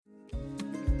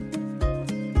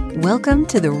Welcome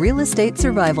to the Real Estate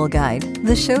Survival Guide,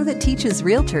 the show that teaches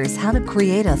realtors how to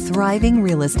create a thriving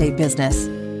real estate business.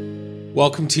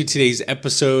 Welcome to today's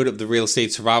episode of the Real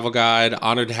Estate Survival Guide.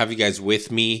 Honored to have you guys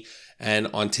with me. And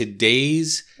on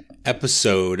today's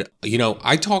episode,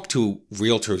 I talk to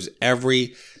realtors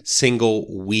every single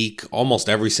week, almost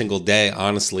every single day,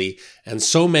 honestly. And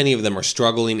so many of them are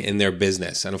struggling in their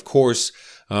business. And of course,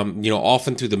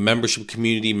 often through the membership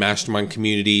community, mastermind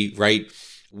community, right?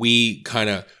 We kind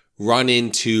of run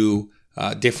into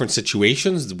different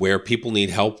situations where people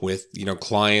need help with,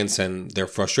 clients and their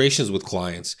frustrations with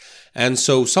clients. And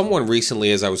so someone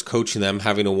recently, as I was coaching them,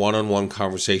 having a one-on-one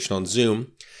conversation on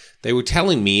Zoom, they were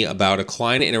telling me about a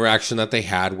client interaction that they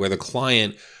had where the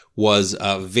client was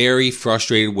very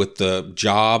frustrated with the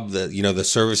job, the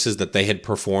services that they had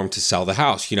performed to sell the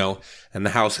house, and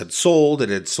the house had sold. It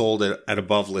had sold at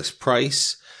above list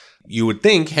price. You would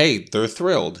think, hey, they're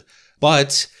thrilled.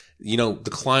 But the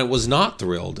client was not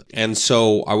thrilled. And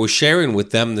so I was sharing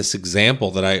with them this example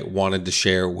that I wanted to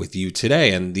share with you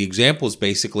today. And the example is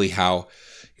basically how,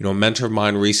 a mentor of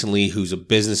mine recently who's a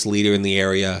business leader in the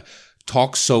area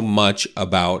talks so much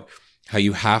about how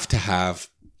you have to have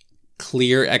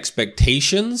clear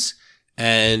expectations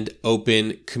and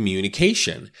open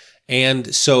communication.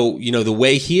 And so, the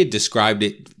way he had described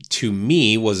it to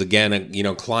me was, again,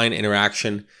 a client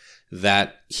interaction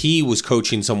that he was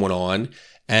coaching someone on.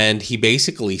 And he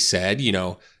basically said,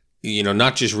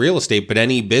 not just real estate, but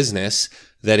any business,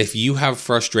 that if you have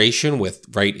frustration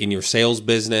in your sales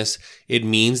business, it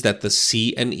means that the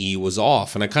C and E was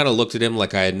off. And I kind of looked at him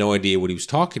like I had no idea what he was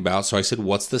talking about. So I said,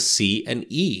 what's the C and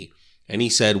E? And he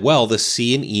said, well, the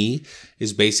C and E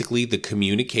is basically the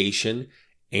communication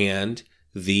and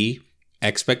the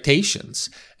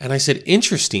expectations. And I said,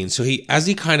 interesting. So as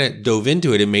he kind of dove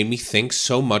into it, it made me think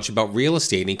so much about real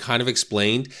estate. And he kind of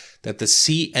explained that the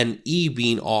C and E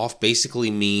being off basically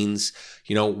means,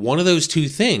 one of those two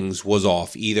things was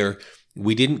off. Either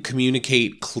we didn't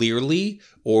communicate clearly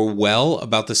or well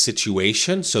about the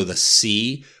situation, so the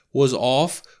C was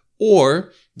off,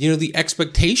 or, the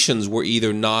expectations were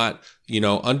either not,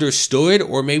 understood,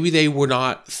 or maybe they were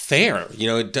not fair.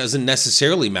 It doesn't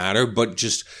necessarily matter, but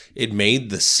just it made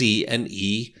the C and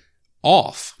E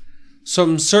off. So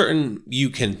I'm certain you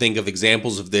can think of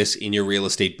examples of this in your real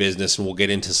estate business, and we'll get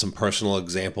into some personal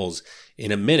examples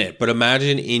in a minute. But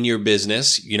imagine in your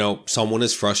business, someone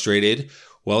is frustrated.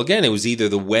 Well, again, it was either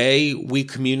the way we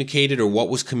communicated or what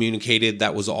was communicated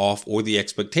that was off, or the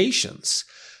expectations.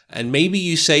 And maybe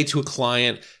you say to a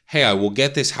client, hey, I will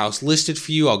get this house listed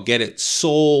for you. I'll get it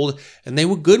sold. And they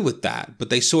were good with that, but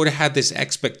they sort of had this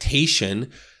expectation,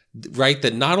 right,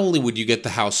 that not only would you get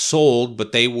the house sold,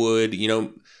 but they would,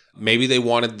 maybe they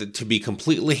wanted to be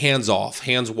completely hands-off,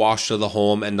 hands washed of the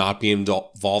home and not be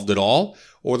involved at all,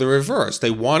 or the reverse.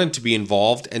 They wanted to be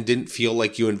involved and didn't feel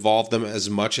like you involved them as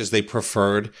much as they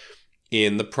preferred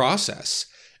in the process.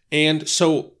 And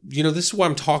so, this is why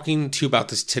I'm talking to you about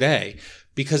this today,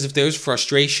 because if there's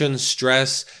frustration,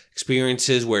 stress,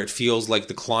 experiences where it feels like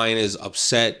the client is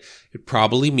upset, it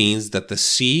probably means that the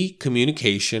C,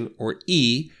 communication, or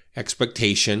E,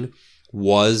 expectation,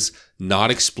 was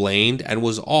not explained and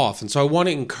was off. And so I want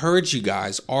to encourage you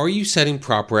guys, are you setting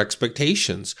proper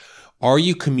expectations? Are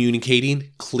you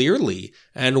communicating clearly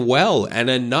and well and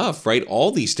enough, right?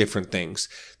 All these different things.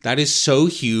 That is so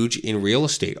huge in real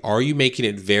estate. Are you making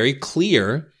it very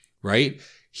clear, right?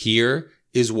 Here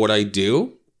is what I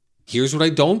do. Here's what I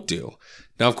don't do.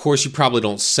 Now, of course, you probably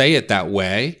don't say it that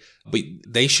way, but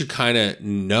they should kind of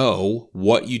know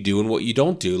what you do and what you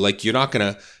don't do. Like, you're not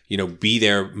going to, be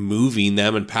there moving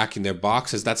them and packing their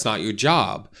boxes. That's not your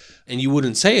job. And you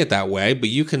wouldn't say it that way, but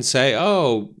you can say,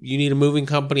 oh, you need a moving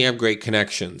company? I have great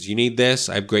connections. You need this?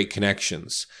 I have great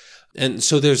connections. And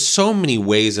so there's so many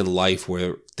ways in life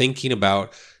where thinking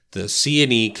about the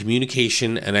C&E,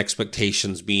 communication and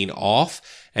expectations, being off.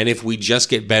 And if we just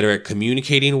get better at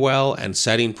communicating well and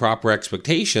setting proper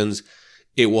expectations,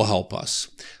 it will help us.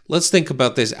 Let's think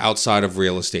about this outside of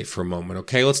real estate for a moment,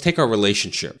 okay? Let's take our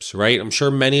relationships, right? I'm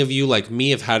sure many of you, like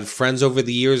me, have had friends over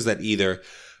the years that either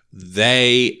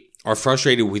they are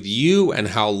frustrated with you and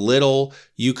how little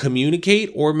you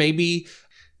communicate, or maybe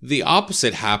the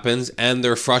opposite happens and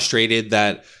they're frustrated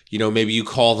that, maybe you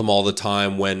call them all the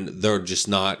time when they're just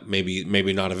not,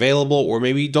 maybe not available, or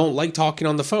maybe you don't like talking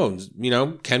on the phone.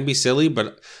 Can be silly,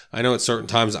 but I know at certain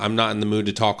times I'm not in the mood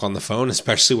to talk on the phone,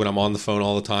 especially when I'm on the phone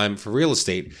all the time for real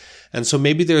estate. And so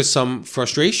maybe there's some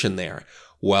frustration there.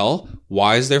 Well,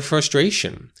 why is there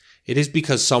frustration? It is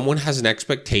because someone has an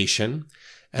expectation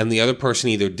and the other person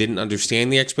either didn't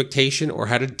understand the expectation or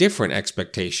had a different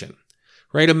expectation.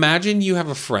 right? Imagine you have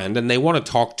a friend and they want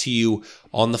to talk to you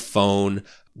on the phone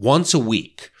once a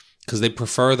week because they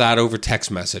prefer that over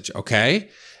text message, okay?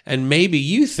 And maybe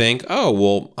you think, oh,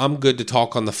 well, I'm good to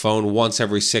talk on the phone once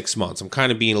every 6 months. I'm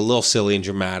kind of being a little silly and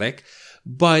dramatic,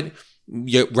 but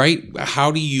right?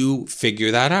 How do you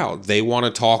figure that out? They want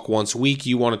to talk once a week.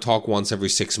 You want to talk once every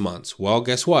 6 months. Well,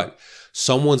 guess what?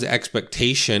 Someone's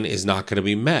expectation is not going to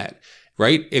be met,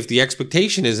 right? If the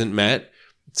expectation isn't met,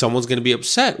 someone's going to be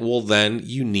upset. Well, then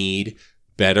you need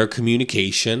better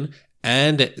communication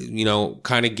and,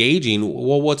 kind of gauging,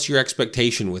 well, what's your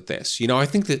expectation with this? I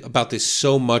think about this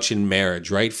so much in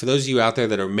marriage, right? For those of you out there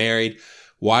that are married,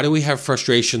 why do we have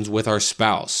frustrations with our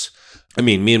spouse? I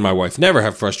mean, me and my wife never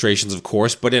have frustrations, of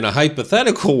course, but in a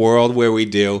hypothetical world where we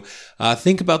do,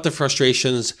 think about the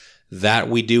frustrations that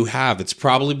we do have. It's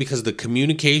probably because the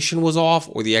communication was off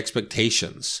or the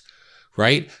expectations,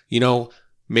 right?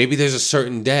 Maybe there's a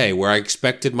certain day where I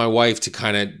expected my wife to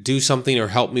kind of do something or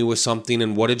help me with something.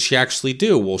 And what did she actually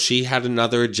do? Well, she had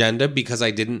another agenda because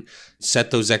I didn't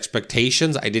set those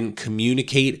expectations. I didn't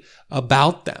communicate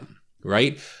about them,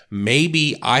 right?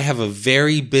 Maybe I have a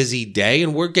very busy day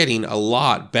and we're getting a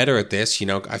lot better at this.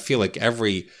 I feel like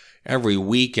every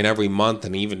week and every month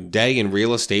and even day in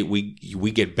real estate,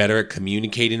 we get better at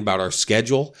communicating about our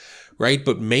schedule, right?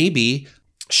 But maybe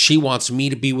she wants me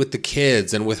to be with the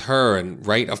kids and with her, and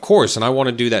right, of course, and I want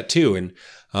to do that too. And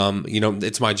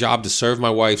it's my job to serve my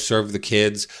wife, serve the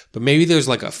kids, but maybe there's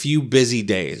like a few busy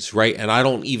days, right? And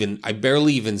I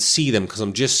barely even see them because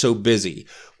I'm just so busy.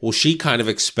 Well, she kind of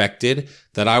expected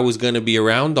that I was going to be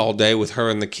around all day with her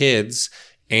and the kids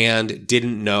and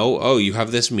didn't know, oh, you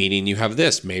have this meeting, you have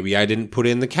this. Maybe I didn't put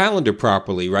in the calendar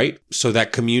properly, right? So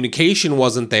that communication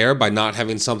wasn't there by not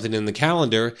having something in the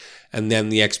calendar. And then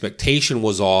the expectation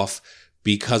was off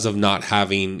because of not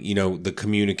having, the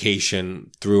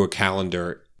communication through a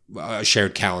calendar, a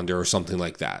shared calendar or something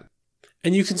like that.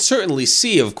 And you can certainly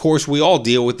see, of course, we all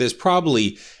deal with this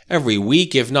probably every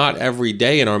week, if not every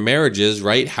day in our marriages,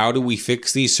 right? How do we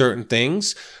fix these certain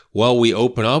things? Well, we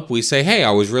open up, we say, hey,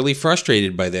 I was really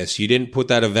frustrated by this. You didn't put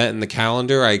that event in the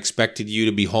calendar. I expected you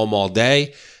to be home all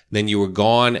day. Then you were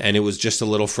gone and it was just a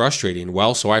little frustrating.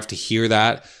 Well, so I have to hear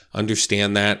that,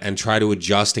 understand that, and try to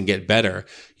adjust and get better.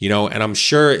 And I'm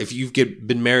sure if you've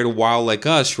been married a while like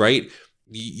us, right?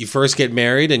 You first get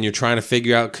married and you're trying to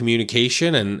figure out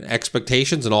communication and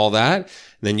expectations and all that. And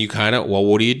then you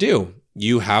what do?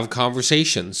 You have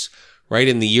conversations. Right?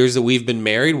 In the years that we've been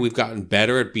married, we've gotten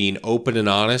better at being open and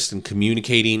honest and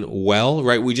communicating well,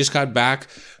 right? We just got back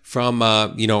from,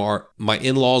 my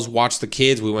in-laws watched the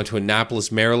kids. We went to Annapolis,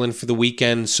 Maryland for the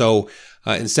weekend. So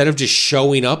instead of just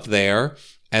showing up there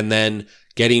and then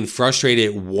getting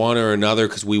frustrated at one or another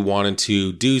because we wanted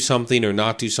to do something or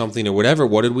not do something or whatever,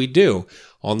 what did we do?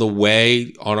 On the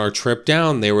way, on our trip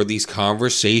down, there were these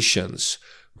conversations,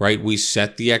 right? We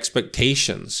set the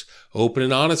expectations. Open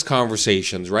and honest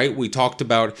conversations, right? We talked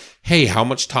about, hey, how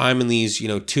much time in these,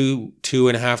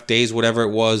 2.5 days, whatever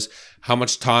it was, how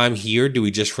much time here do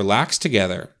we just relax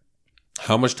together?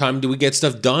 How much time do we get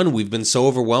stuff done? We've been so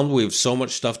overwhelmed. We have so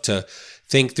much stuff to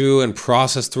think through and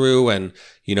process through and,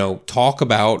 talk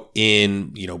about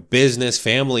in, business,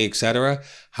 family, etc.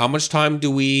 How much time do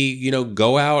we,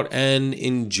 go out and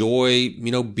enjoy,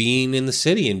 being in the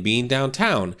city and being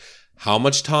downtown? How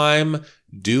much time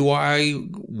do I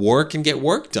work and get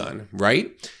work done, right?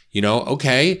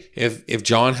 Okay, if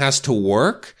John has to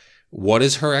work, what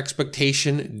is her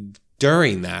expectation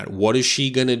during that? What is she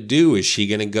going to do? Is she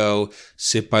going to go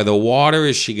sit by the water?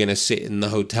 Is she going to sit in the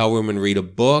hotel room and read a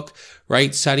book,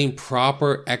 right? Setting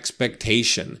proper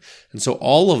expectation. And so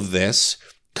all of this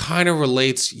kind of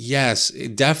relates, yes,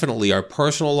 definitely our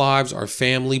personal lives, our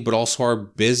family, but also our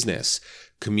business,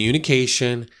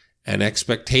 communication and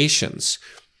expectations.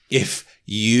 If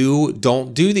you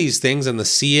don't do these things and the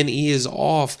C&E is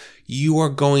off, you are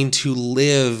going to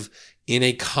live in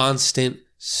a constant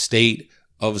state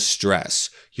of stress.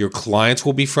 Your clients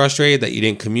will be frustrated that you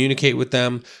didn't communicate with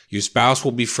them. Your spouse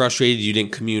will be frustrated you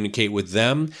didn't communicate with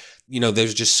them.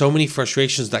 There's just so many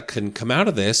frustrations that can come out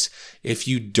of this if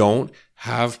you don't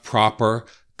have proper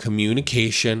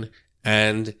communication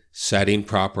and setting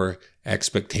proper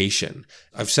expectation.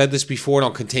 I've said this before and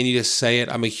I'll continue to say it.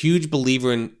 I'm a huge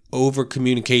believer in over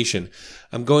communication.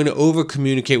 I'm going to over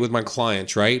communicate with my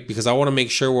clients, right? Because I want to make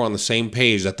sure we're on the same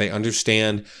page, that they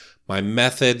understand my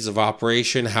methods of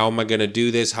operation. How am I going to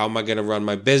do this? How am I going to run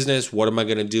my business? What am I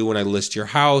going to do when I list your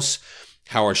house?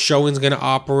 How our showing's going to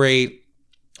operate?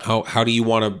 How do you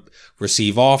want to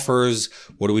receive offers?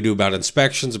 What do we do about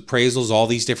inspections, appraisals, all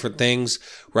these different things,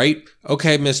 right?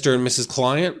 Okay, Mr. and Mrs.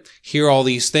 Client, here are all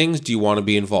these things. Do you want to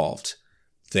be involved?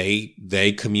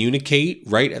 they communicate,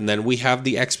 right? And then we have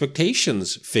the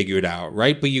expectations figured out,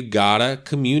 right? But you gotta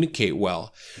communicate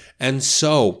well. And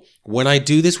so when I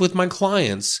do this with my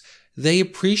clients, they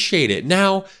appreciate it.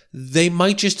 Now, they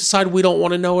might just decide we don't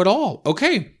want to know at all.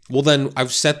 Okay, well then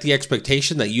I've set the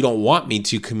expectation that you don't want me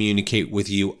to communicate with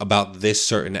you about this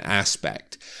certain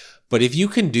aspect. But if you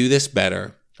can do this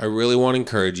better, I really want to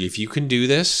encourage you. If you can do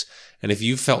this, and if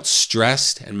you felt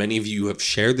stressed, and many of you have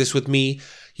shared this with me,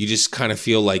 you just kind of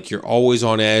feel like you're always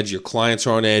on edge, your clients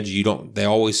are on edge, they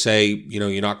always say,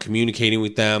 you're not communicating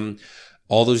with them,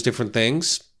 all those different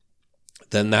things,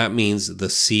 then that means the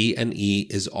C and E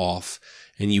is off,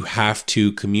 and you have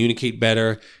to communicate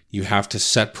better. You have to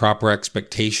set proper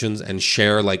expectations and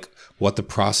share what the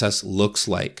process looks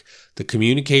like. The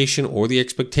communication or the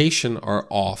expectation are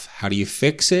off. How do you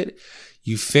fix it?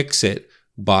 You fix it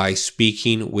by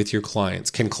speaking with your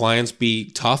clients. Can clients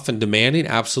be tough and demanding?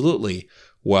 Absolutely.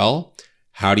 Well,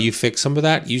 how do you fix some of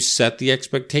that? You set the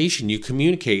expectation. You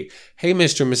communicate. Hey,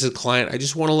 Mr. and Mrs. Client, I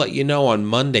just want to let you know on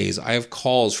Mondays, I have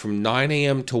calls from 9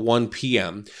 a.m. to 1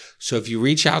 p.m. So if you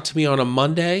reach out to me on a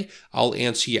Monday, I'll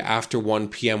answer you after 1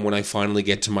 p.m. when I finally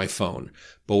get to my phone.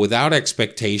 But without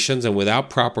expectations and without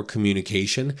proper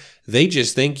communication, they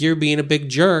just think you're being a big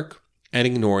jerk and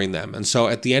ignoring them. And so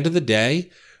at the end of the day,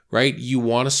 right, you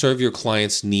want to serve your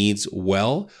clients' needs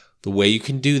well. The way you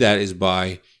can do that is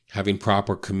by having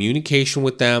proper communication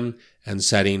with them and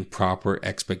setting proper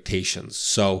expectations.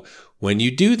 So when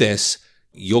you do this,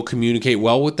 you'll communicate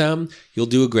well with them, you'll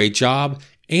do a great job,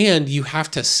 and you have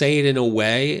to say it in a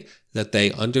way that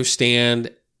they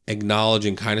understand, acknowledge,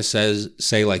 and kind of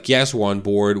say like, yes, we're on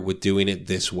board with doing it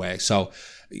this way. So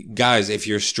guys, if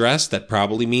you're stressed, that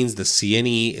probably means the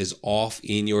C&E is off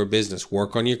in your business.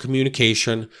 Work on your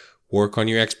communication, work on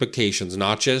your expectations,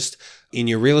 not just in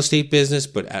your real estate business,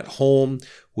 but at home,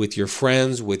 with your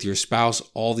friends, with your spouse,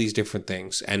 all these different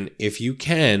things. And if you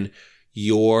can,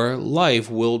 your life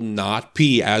will not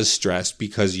be as stressed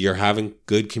because you're having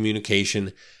good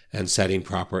communication and setting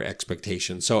proper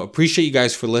expectations. So appreciate you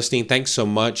guys for listening. Thanks so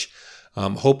much.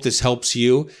 Hope this helps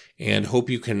you, and hope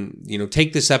you can,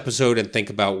 take this episode and think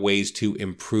about ways to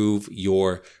improve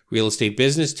your real estate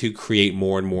business to create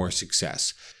more and more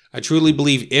success. I truly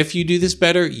believe if you do this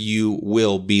better, you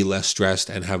will be less stressed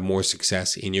and have more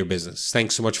success in your business.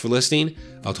 Thanks so much for listening.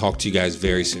 I'll talk to you guys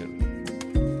very soon.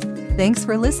 Thanks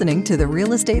for listening to the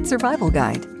Real Estate Survival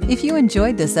Guide. If you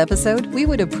enjoyed this episode, we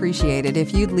would appreciate it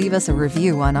if you'd leave us a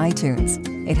review on iTunes.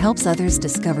 It helps others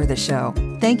discover the show.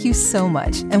 Thank you so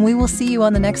much, and we will see you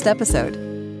on the next episode.